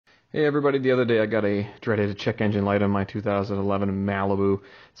Hey everybody, the other day I got a dreaded check engine light on my 2011 Malibu,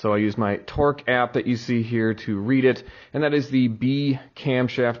 so I used my torque app that you see here to read it, and that is the B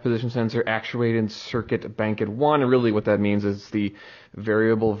camshaft position sensor actuated circuit bankit 1, and really what that means is the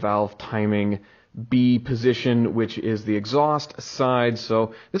variable valve timing B position, which is the exhaust side.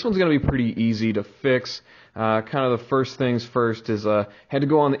 So this one's going to be pretty easy to fix. Kind of the first things first is had to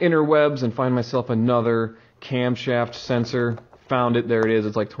go on the interwebs and find myself another camshaft sensor. Found it, there it is,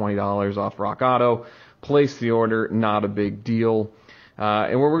 it's like $20 off Rock Auto. Placed the order, not a big deal.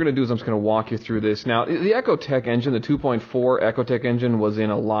 And what we're going to do is I'm just going to walk you through this. Now, the Ecotec engine, the 2.4 Ecotec engine, was in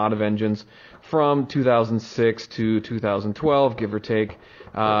a lot of engines from 2006 to 2012, give or take.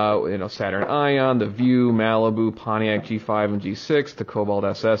 Saturn Ion, the View, Malibu, Pontiac G5 and G6, the Cobalt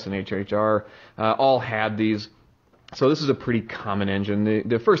SS and HHR, all had these. So this is a pretty common engine.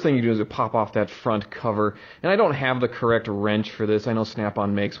 The first thing you do is you pop off that front cover, and I don't have the correct wrench for this. I know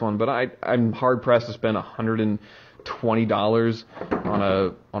Snap-on makes one, but I'm hard-pressed to spend $120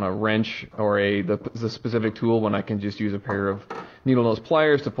 on a wrench or the specific tool when I can just use a pair of needle nose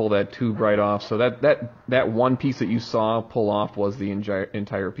pliers to pull that tube right off. So that one piece that you saw pull off was the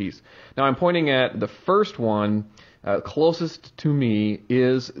entire piece. Now I'm pointing at the first one. Closest to me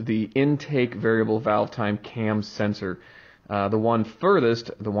is the intake variable valve time cam sensor. The one furthest,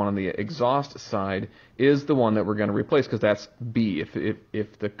 the one on the exhaust side, is the one that we're going to replace because that's B.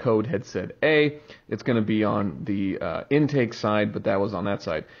 If the code had said A, it's going to be on the intake side, but that was on that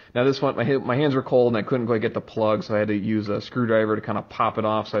side. Now this one, my hands were cold and I couldn't quite get the plug, so I had to use a screwdriver to kind of pop it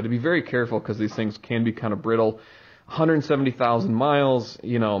off. So I had to be very careful because these things can be kind of brittle. 170,000 miles, I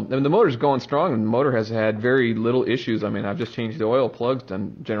mean, the motor's going strong, and the motor has had very little issues. I mean, I've just changed the oil, plugs,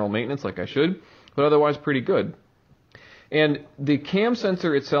 done general maintenance like I should, but otherwise pretty good. And the cam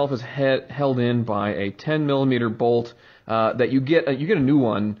sensor itself is held in by a 10 millimeter bolt that you get a new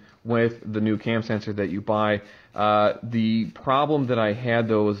one with the new cam sensor that you buy. The problem that I had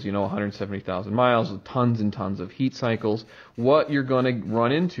though was, 170,000 miles, tons and tons of heat cycles. What you're going to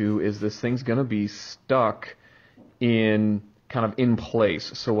run into is this thing's going to be stuck in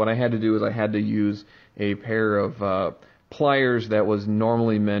place. So what I had to do is I had to use a pair of pliers that was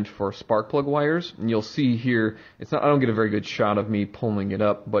normally meant for spark plug wires. And you'll see here, I don't get a very good shot of me pulling it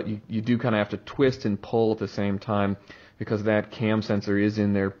up, but you do kind of have to twist and pull at the same time because that cam sensor is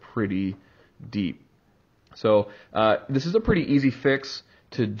in there pretty deep. So this is a pretty easy fix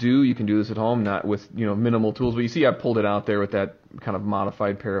to do. You can do this at home, not with minimal tools. But you see I pulled it out there with that kind of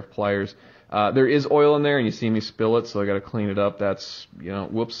modified pair of pliers. There is oil in there, and you see me spill it, so I got to clean it up. That's,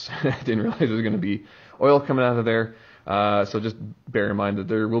 whoops, I didn't realize there was going to be oil coming out of there. So just bear in mind that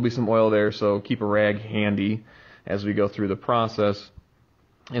there will be some oil there, so keep a rag handy as we go through the process,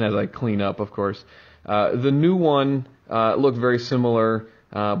 and as I clean up, of course. The new one looked very similar,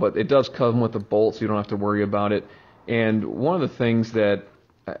 but it does come with a bolt, so you don't have to worry about it. And one of the things that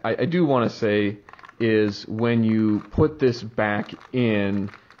I do want to say is when you put this back in,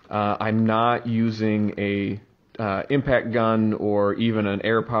 I'm not using a impact gun or even an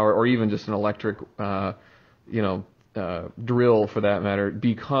air power or even just an electric, drill for that matter,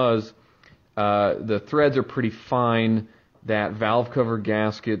 because the threads are pretty fine. That valve cover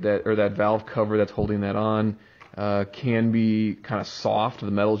gasket that valve cover that's holding that on can be kind of soft.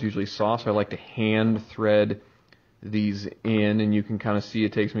 The metal's usually soft, so I like to hand thread these in, and you can kind of see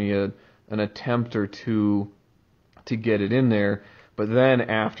it takes me an attempt or two to get it in there. But then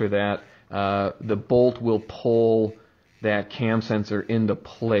after that, the bolt will pull that cam sensor into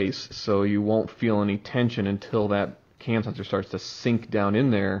place, so you won't feel any tension until that cam sensor starts to sink down in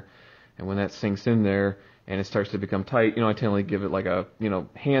there. And when that sinks in there and it starts to become tight, I tend to give it like a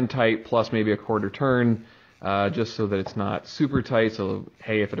hand tight plus maybe a quarter turn, just so that it's not super tight. So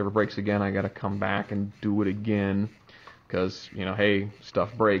hey, if it ever breaks again, I got to come back and do it again because hey,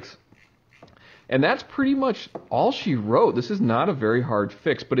 stuff breaks. And that's pretty much all she wrote. This is not a very hard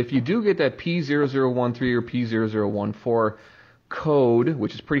fix, but if you do get that p0013 or p0014 code,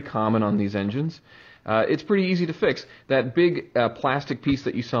 which is pretty common on these engines, it's pretty easy to fix. That big plastic piece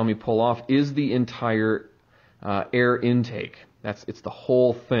that you saw me pull off is the entire air intake. It's the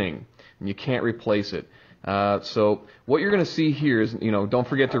whole thing, and you can't replace it. So what you're going to see here is, don't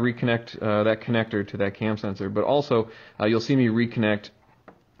forget to reconnect that connector to that cam sensor, but also you'll see me reconnect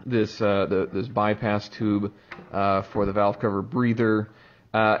this bypass tube for the valve cover breather.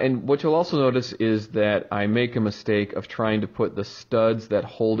 And what you'll also notice is that I make a mistake of trying to put the studs that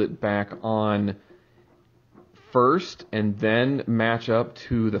hold it back on first and then match up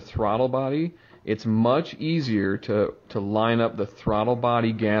to the throttle body. It's much easier to line up the throttle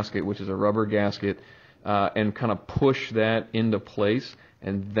body gasket, which is a rubber gasket, and kind of push that into place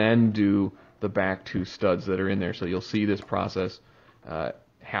and then do the back 2 studs that are in there. So you'll see this process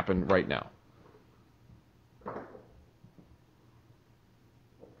happen right now.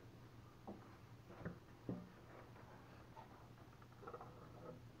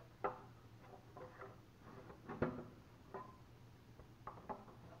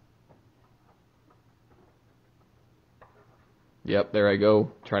 Yep, there I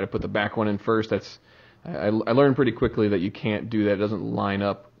go. Try to put the back one in first. I learned pretty quickly that you can't do that. It doesn't line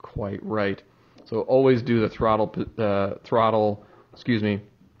up quite right. So always do the throttle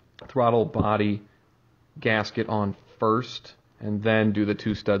body gasket on first, and then do the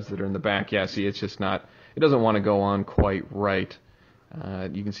 2 studs that are in the back. Yeah, see, it's just not. It doesn't want to go on quite right.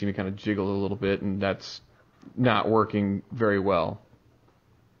 You can see me kind of jiggle a little bit, and that's not working very well.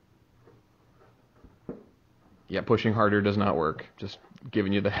 Yeah, pushing harder does not work. Just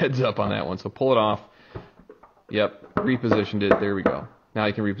giving you the heads up on that one. So pull it off. Yep, repositioned it. There we go. Now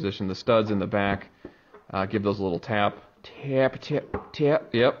you can reposition the studs in the back. Give those a little tap. Tap, tap,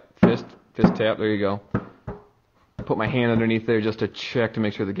 tap. Yep, fist tap. There you go. Put my hand underneath there just to check to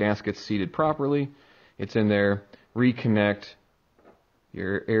make sure the gasket's seated properly. It's in there. Reconnect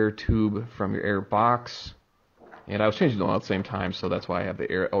your air tube from your air box. And I was changing the oil at the same time, so that's why I have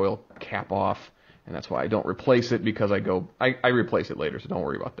the air oil cap off. And that's why I don't replace it, because I replace it later, so don't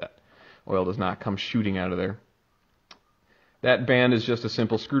worry about that. Oil does not come shooting out of there. That band is just a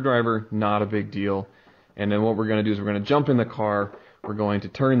simple screwdriver, not a big deal. And then what we're going to do is we're going to jump in the car, we're going to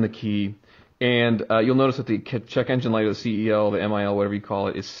turn the key, and you'll notice that the check engine light, or the CEL, the MIL, whatever you call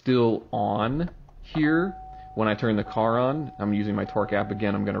it, is still on here. When I turn the car on, I'm using my torque app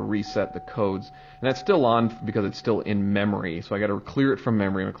again, I'm going to reset the codes. And that's still on because it's still in memory, so I got to clear it from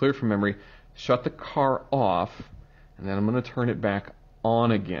memory. I'm going to clear it from memory, shut the car off, and then I'm going to turn it back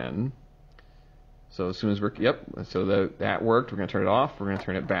on again. So as soon as that worked, we're going to turn it off, we're going to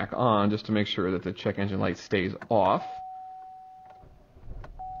turn it back on just to make sure that the check engine light stays off.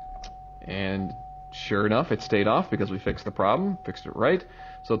 And sure enough, it stayed off because we fixed the problem, fixed it right.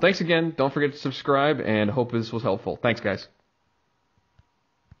 So thanks again, don't forget to subscribe, and hope this was helpful. Thanks, guys.